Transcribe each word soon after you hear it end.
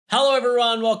Hello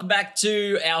everyone, welcome back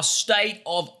to our State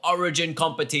of Origin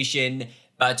competition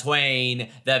between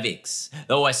the Vics,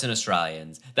 the Western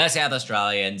Australians, the South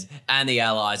Australians, and the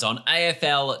Allies on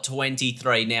AFL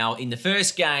 23. Now, in the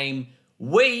first game,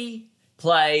 we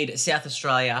played South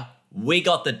Australia, we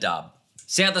got the dub.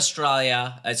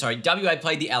 WA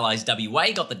played the Allies,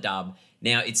 WA got the dub.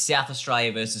 Now, it's South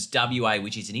Australia versus WA,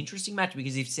 which is an interesting match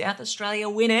because if South Australia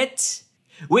win it,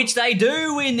 which they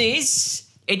do win this,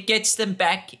 it gets them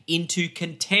back into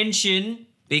contention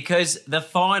because the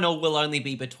final will only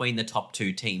be between the top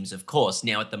two teams, of course.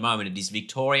 Now, at the moment, it is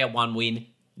Victoria, 1 win,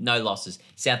 no losses.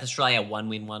 South Australia, 1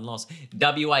 win, 1 loss.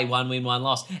 WA, 1 win, 1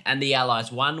 loss. And the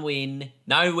Allies, 1 win,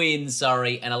 no wins,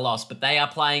 and a loss. But they are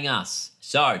playing us.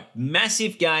 So,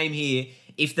 massive game here.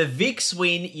 If the Vics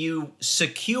win, you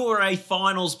secure a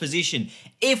finals position.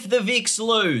 If the Vics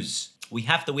lose, we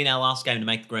have to win our last game to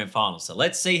make the grand final. So,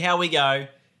 let's see how we go.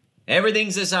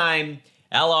 Everything's the same.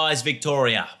 Allies,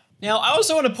 Victoria. Now, I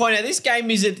also want to point out, this game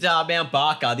is at Mount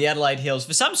Barker, the Adelaide Hills,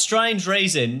 for some strange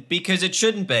reason, because it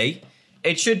shouldn't be.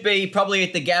 It should be probably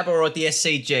at the Gabba or at the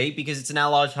SCG, because it's an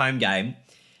Allies home game.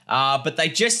 But they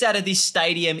just added this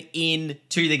stadium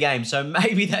into the game, so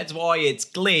maybe that's why it's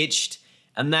glitched,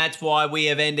 and that's why we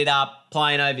have ended up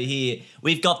playing over here.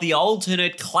 We've got the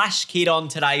alternate clash kit on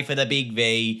today for the Big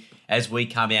V, as we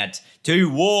come out to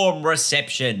warm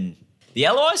reception. The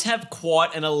Allies have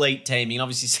quite an elite team. You can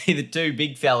obviously see the two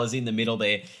big fellas in the middle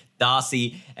there,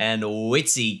 Darcy and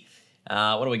Witsy.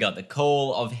 What do we got? The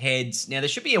call of heads. Now, there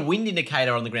should be a wind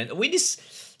indicator on the ground. The wind is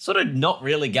sort of not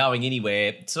really going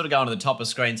anywhere. It's sort of going to the top of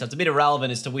screen, so it's a bit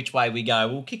irrelevant as to which way we go.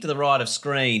 We'll kick to the right of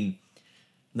screen.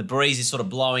 And the breeze is sort of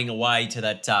blowing away to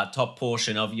that top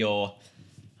portion of your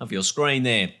screen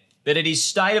there. But it is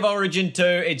State of Origin 2.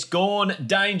 It's Gawn,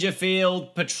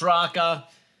 Dangerfield, Petrarca.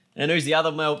 And who's the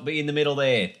other in the middle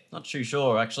there? Not too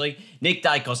sure, actually. Nick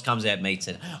Dacos comes out, meets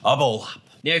it. A ball up.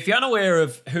 Now, if you're unaware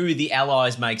of who the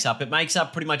Allies makes up, it makes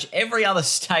up pretty much every other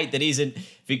state that isn't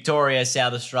Victoria,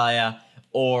 South Australia,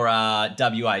 or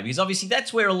WA. Because obviously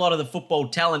that's where a lot of the football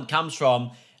talent comes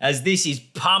from, as this is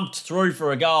pumped through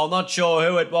for a goal. Not sure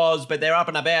who it was, but they're up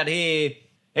and about here.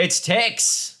 It's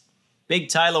Tex. Big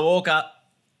Taylor Walker.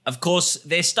 Of course,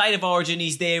 their state of origin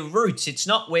is their roots. It's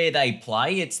not where they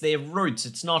play, it's their roots.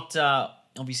 It's not,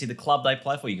 obviously, the club they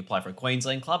play for. You could play for a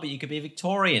Queensland club, but you could be a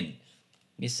Victorian.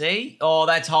 You see? Oh,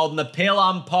 that's holding the pill,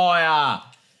 umpire.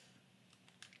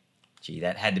 Gee,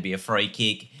 that had to be a free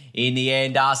kick. In the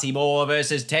end, Darcy Moore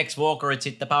versus Tex Walker. It's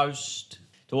hit the post.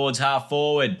 Towards half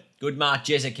forward. Good mark,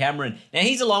 Jessa Cameron. Now,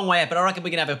 he's a long way out, but I reckon we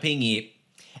can have a ping here.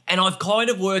 And I've kind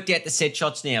of worked out the set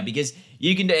shots now because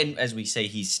you can do, and as we see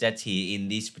his stats here in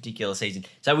this particular season.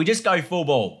 So we just go full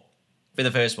ball for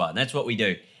the first one. That's what we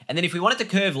do. And then if we want it to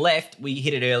curve left, we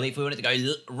hit it early. If we want it to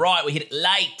go right, we hit it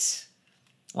late.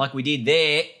 Like we did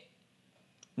there.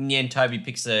 In the end, Toby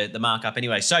picks the mark up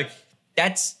anyway. So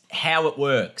that's how it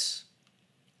works.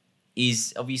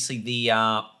 Is obviously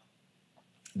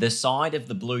the side of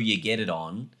the blue you get it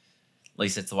on, at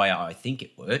least that's the way I think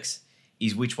it works,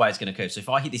 is which way it's going to curve. So if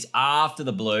I hit this after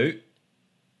the blue,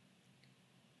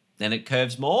 then it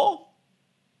curves more?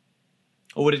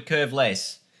 Or would it curve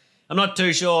less? I'm not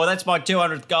too sure. That's my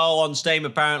 200th goal on Steam,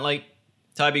 apparently.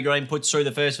 Toby Green puts through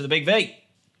the first for the Big V.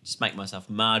 Just make myself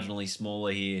marginally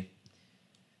smaller here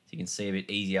so you can see a bit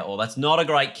easier. Oh, that's not a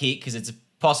great kick because it's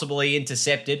possibly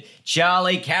intercepted.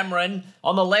 Charlie Cameron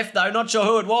on the left, though. Not sure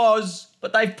who it was,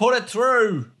 but they've put it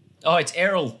through. Oh, it's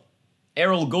Errol.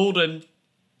 Errol Goulden.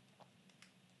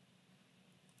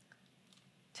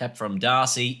 Tap from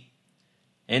Darcy.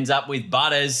 Ends up with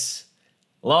Butters.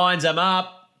 Lines him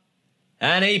up.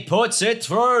 And he puts it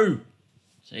through.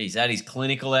 Jeez, that is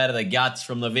clinical out of the guts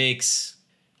from the Vics.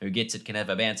 Who gets it can have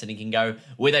a bounce and he can go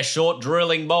with a short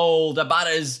drilling ball to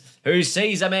Butters, who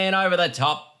sees a man over the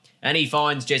top. And he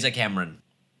finds Jessa Cameron.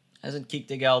 Hasn't kicked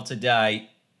a goal today.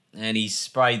 And he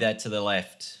sprayed that to the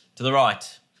left. To the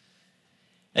right.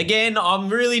 Again, I'm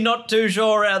really not too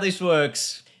sure how this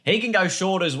works. He can go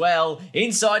short as well.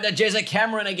 Inside to Jessa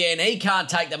Cameron again. He can't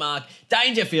take the mark.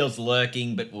 Dangerfield's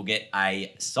lurking, but we'll get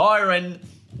a siren.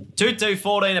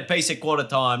 2-2-14 apiece at quarter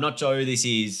time. Not sure who this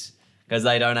is because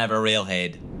they don't have a real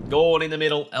head. Gawn in the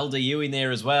middle. LDU in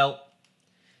there as well.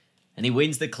 And he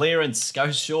wins the clearance.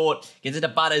 Goes short. Gets it to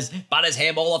Butters. Butters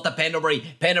handball off to Pendlebury.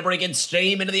 Pendlebury can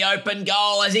steam into the open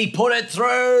goal as he put it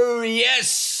through.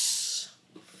 Yes!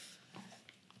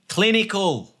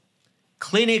 Clinical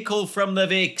from the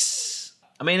Vics.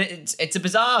 I mean, it's a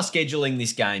bizarre scheduling,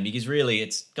 this game, because really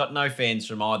it's got no fans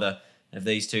from either of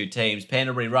these two teams.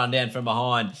 Pendlebury run down from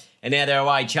behind. And now they're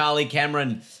away. Charlie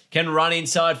Cameron can run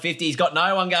inside 50. He's got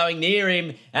no one going near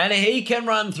him. And he can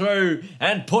run through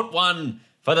and put one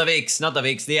for the Vicks. Not the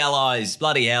Vicks, the Allies.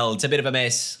 Bloody hell, it's a bit of a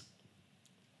mess.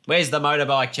 Where's the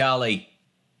motorbike, Charlie?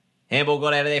 Handball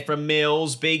got out of there from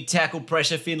Mills. Big tackle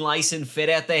pressure. Finlayson fed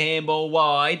out the handball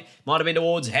wide. Might have been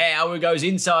towards Howe, who goes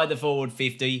inside the forward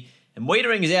 50. And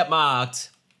Wiedering is outmarked.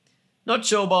 Not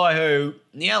sure by who.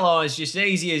 The Allies, just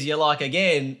easy as you like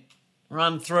again,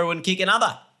 run through and kick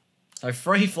another. So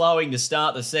free-flowing to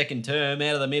start the second term.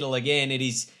 Out of the middle again, it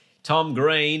is Tom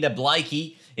Green to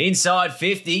Blakey. Inside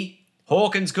 50.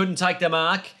 Hawkins couldn't take the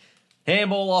mark.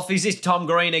 Handball off. Is this Tom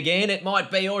Green again? It might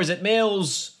be, or is it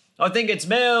Mills? I think it's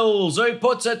Mills who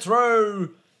puts it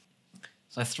through.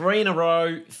 So 3 in a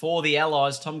row for the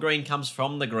Allies. Tom Green comes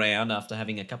from the ground after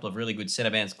having a couple of really good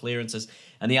centre-bounce clearances.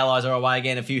 And the Allies are away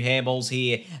again. A few handballs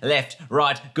here. Left,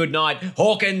 right, good night.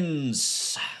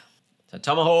 Hawkins. So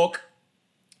Tomahawk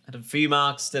had a few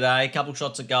marks today. A couple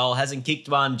shots at goal. Hasn't kicked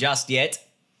one just yet.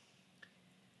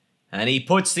 And he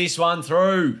puts this one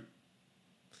through.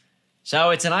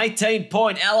 So it's an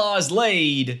 18-point Allies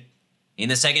lead in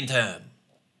the second term.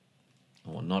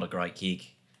 Oh, not a great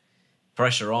kick.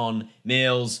 Pressure on.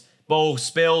 Mills. Ball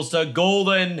spills to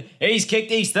Goulden. He's kicked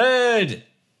his third.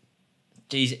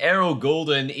 Geez, Errol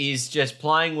Goulden is just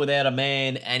playing without a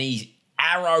man and he's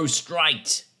arrow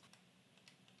straight.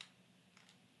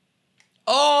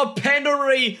 Oh,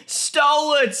 Pendlebury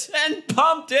stole it and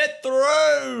pumped it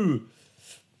through.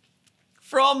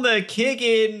 From the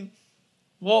kick-in.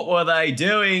 What were they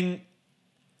doing?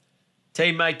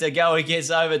 Teammate DeGoey gets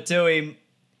over to him.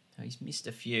 He's missed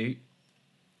a few.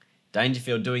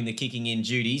 Dangerfield doing the kicking in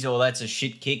duties. Oh, that's a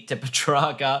shit kick to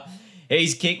Petrarca.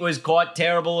 His kick was quite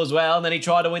terrible as well. And then he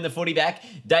tried to win the footy back.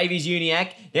 Davies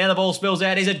Uniacke. Now the ball spills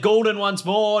out. Is it Goulden once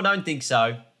more? Don't think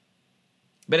so.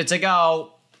 But it's a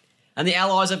goal. And the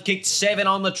Allies have kicked 7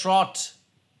 on the trot.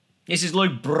 This is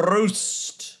Luke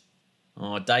Bruce.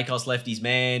 Oh, Dacos left his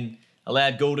man.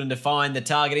 Allowed Goulden to find the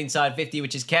target inside 50,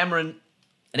 which is Cameron.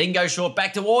 And he can go short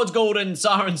back towards Goulden.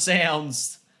 Siren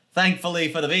sounds.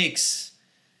 Thankfully for the Vicks.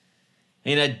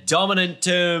 In a dominant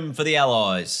term for the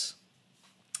Allies.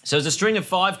 So there's a string of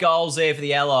 5 goals there for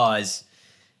the Allies.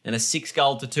 And a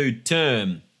 6-goal-to-2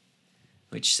 term.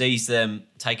 Which sees them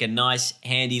take a nice,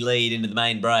 handy lead into the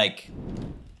main break.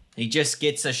 He just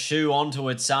gets a shoe onto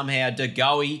it somehow.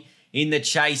 DeGoey in the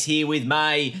chase here with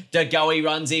May. DeGoey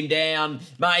runs him down.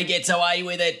 May gets away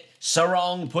with it.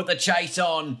 Sarong put the chase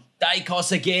on.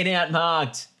 Dacos again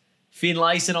outmarked.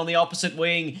 Finlayson on the opposite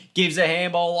wing. Gives a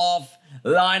handball off.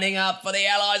 Lining up for the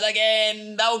Allies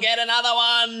again. They'll get another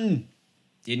one.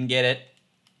 Didn't get it.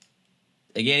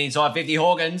 Again inside 50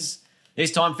 Hawkins.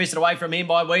 This time fisted away from him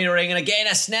by Wiedering. And again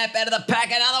a snap out of the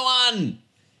pack. Another one.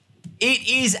 It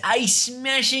is a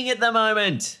smashing at the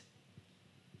moment.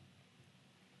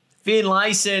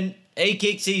 Finlayson, he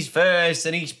kicks his first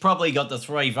and he's probably got the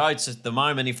 3 votes at the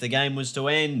moment if the game was to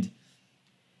end.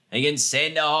 Against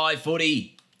Sender high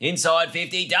footy. Inside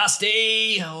 50,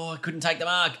 Dusty. Oh, I couldn't take the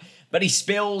mark. But he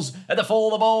spills at the fall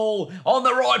of the ball on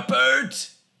the right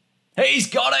boot. He's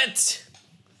got it.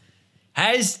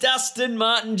 Has Dustin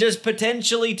Martin just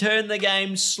potentially turned the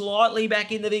game slightly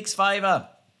back in the Vicks' favour?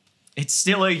 It's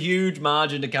still a huge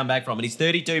margin to come back from. It is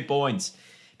 32 points.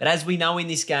 But as we know in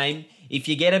this game, if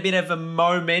you get a bit of a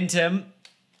momentum,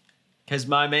 because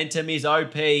momentum is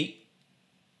OP,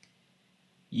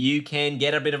 you can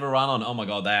get a bit of a run on. Oh my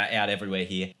God, they are out everywhere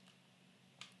here.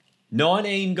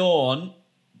 19 gone.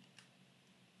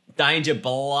 Danger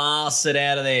blasted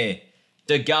out of there.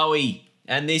 DeGoey.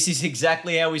 And this is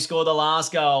exactly how we scored the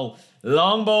last goal.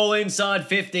 Long ball inside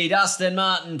 50. Dustin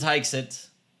Martin takes it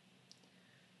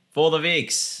for the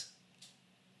Vicks.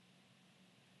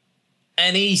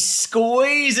 And he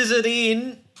squeezes it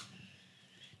in.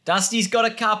 Dusty's got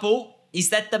a couple. Is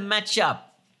that the matchup?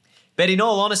 But in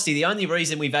all honesty, the only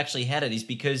reason we've actually had it is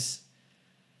because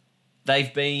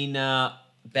they've been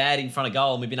bad in front of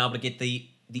goal and we've been able to get the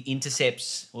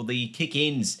intercepts or the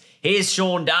kick-ins. Here's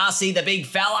Sean Darcy, the big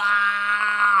fella.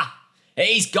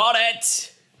 He's got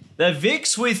it. The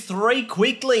Vicks with 3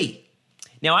 quickly.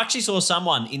 Now, I actually saw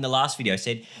someone in the last video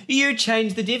said, you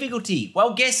changed the difficulty.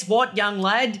 Well, guess what, young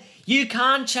lad? You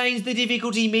can't change the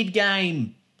difficulty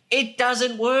mid-game. It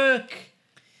doesn't work.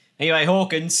 Anyway,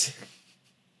 Hawkins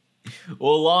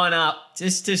will line up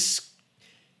just to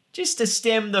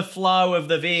stem the flow of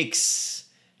the Vicks.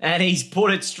 And he's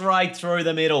put it straight through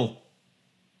the middle.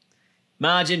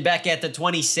 Margin back at the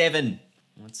 27.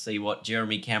 Let's see what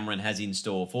Jeremy Cameron has in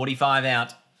store. 45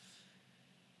 out.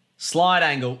 Slide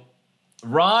angle.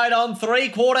 Right on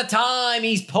 3/4 time.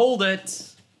 He's pulled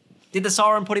it. Did the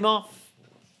siren put him off?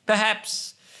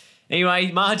 Perhaps.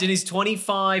 Anyway, margin is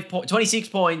 26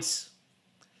 points.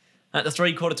 At the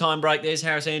three-quarter time break, there's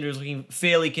Harris Andrews looking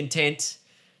fairly content.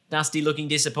 Dusty looking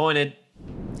disappointed.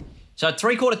 So at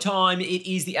three-quarter time, it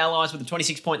is the Allies with a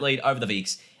 26-point lead over the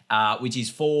Vics, which is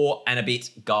 4 and a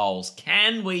bit goals.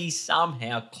 Can we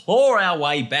somehow claw our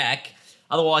way back?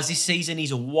 Otherwise, this season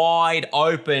is wide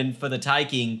open for the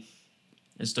taking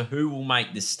as to who will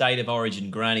make the State of Origin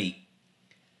granny.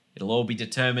 It'll all be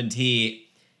determined here.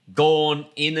 Gawn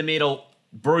in the middle.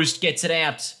 Bruce gets it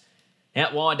out.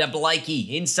 Out wide to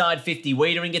Blakey. Inside 50.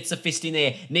 Wiedering gets the fist in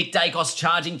there. Nick Dacos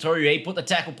charging through. He put the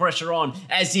tackle pressure on,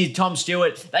 as did Tom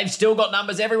Stewart. They've still got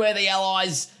numbers everywhere, the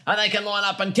Allies, and they can line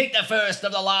up and kick the first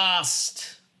of the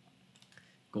last.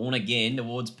 Gawn again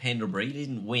towards Pendlebury.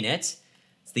 Didn't win it.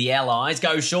 It's the Allies.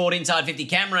 Go short inside 50.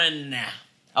 Cameron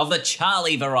of the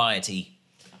Charlie variety.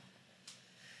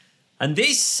 And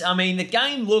this, I mean, the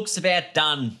game looks about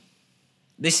done.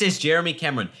 This says Jeremy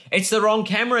Cameron. It's the wrong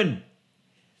Cameron.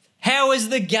 How has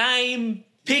the game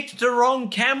picked the wrong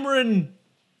Cameron?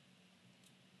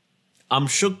 I'm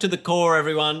shook to the core,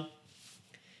 everyone.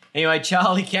 Anyway,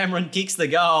 Charlie Cameron kicks the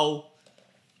goal.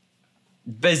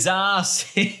 Bizarre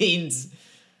scenes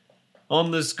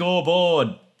on the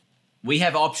scoreboard. We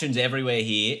have options everywhere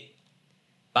here.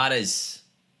 Butters.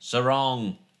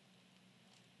 Sarong.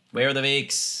 Where are the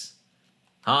Vics?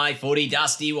 High footy,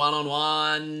 Dusty,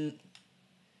 one-on-one.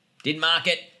 Didn't mark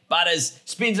it. Butters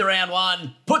spins around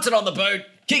one, puts it on the boot,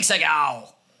 kicks a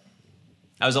goal.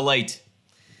 That was elite.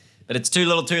 But it's too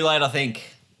little too late, I think.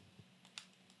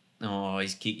 Oh,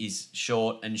 his kick is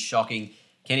short and shocking.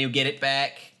 Can he get it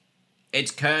back?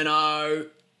 It's Curnow.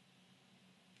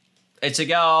 It's a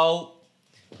goal.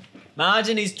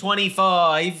 Margin is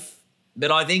 25,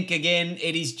 but I think, again,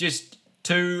 it is just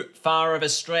too far of a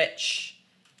stretch.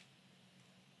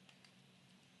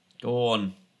 Go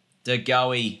on.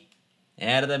 DeGoey.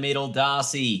 Out of the middle,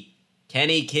 Darcy. Can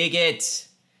he kick it?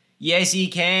 Yes, he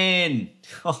can.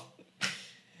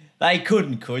 They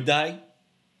couldn't, could they?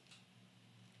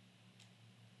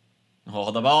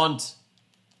 Oh, the Bont.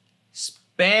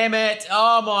 Spam it.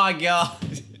 Oh, my God.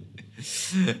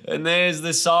 And there's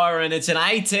the siren. It's an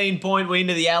 18-point win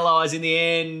to the Allies in the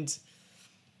end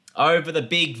over the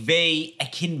Big V. A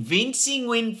convincing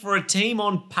win for a team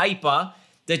on paper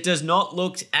that does not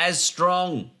look as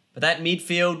strong. But that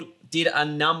midfield did a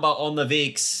number on the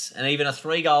Vics, and even a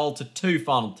 3-2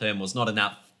 final term was not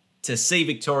enough to see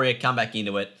Victoria come back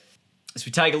into it. As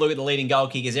we take a look at the leading goal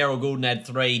kickers, Errol Goulden had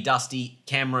 3, Dusty,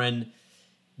 Cameron,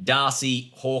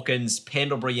 Darcy, Hawkins,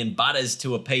 Pendlebury and Butters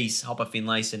 2 apiece, Hopper,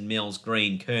 Finlayson, Mills,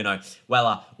 Green, Curnow,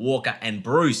 Weller, Walker and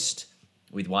Bruce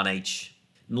with 1 each.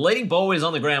 And the leading ball is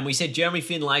on the ground. We said Jeremy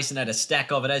Finlayson had a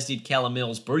stack of it, as did Callum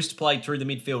Mills. Bruce played through the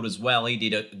midfield as well. He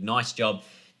did a nice job.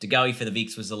 DeGoey for the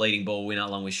Vics was the leading ball winner,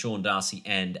 along with Sean Darcy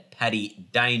and Paddy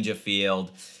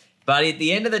Dangerfield. But at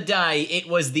the end of the day, it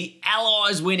was the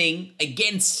Allies winning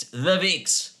against the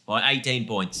Vics by 18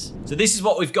 points. So this is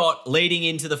what we've got leading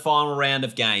into the final round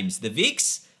of games. The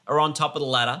Vics are on top of the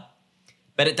ladder,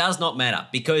 but it does not matter,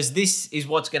 because this is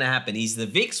what's going to happen, is the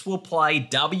Vics will play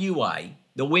WA.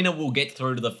 The winner will get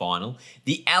through to the final.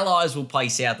 The Allies will play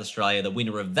South Australia. The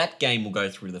winner of that game will go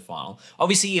through to the final.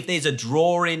 Obviously, if there's a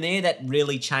draw in there, that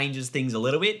really changes things a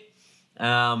little bit.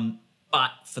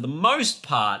 But for the most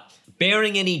part,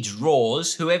 bearing any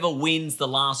draws, whoever wins the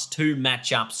last 2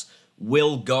 matchups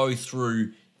will go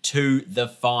through to the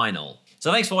final.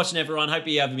 So thanks for watching, everyone. Hope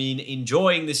you have been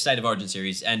enjoying this State of Origin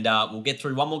series. And we'll get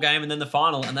through one more game and then the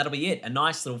final, and that'll be it. A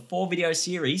nice little 4-video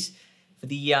series for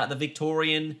the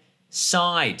Victorian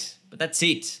side. But that's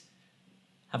it.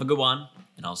 Have a good one,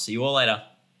 and I'll see you all later.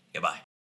 Goodbye.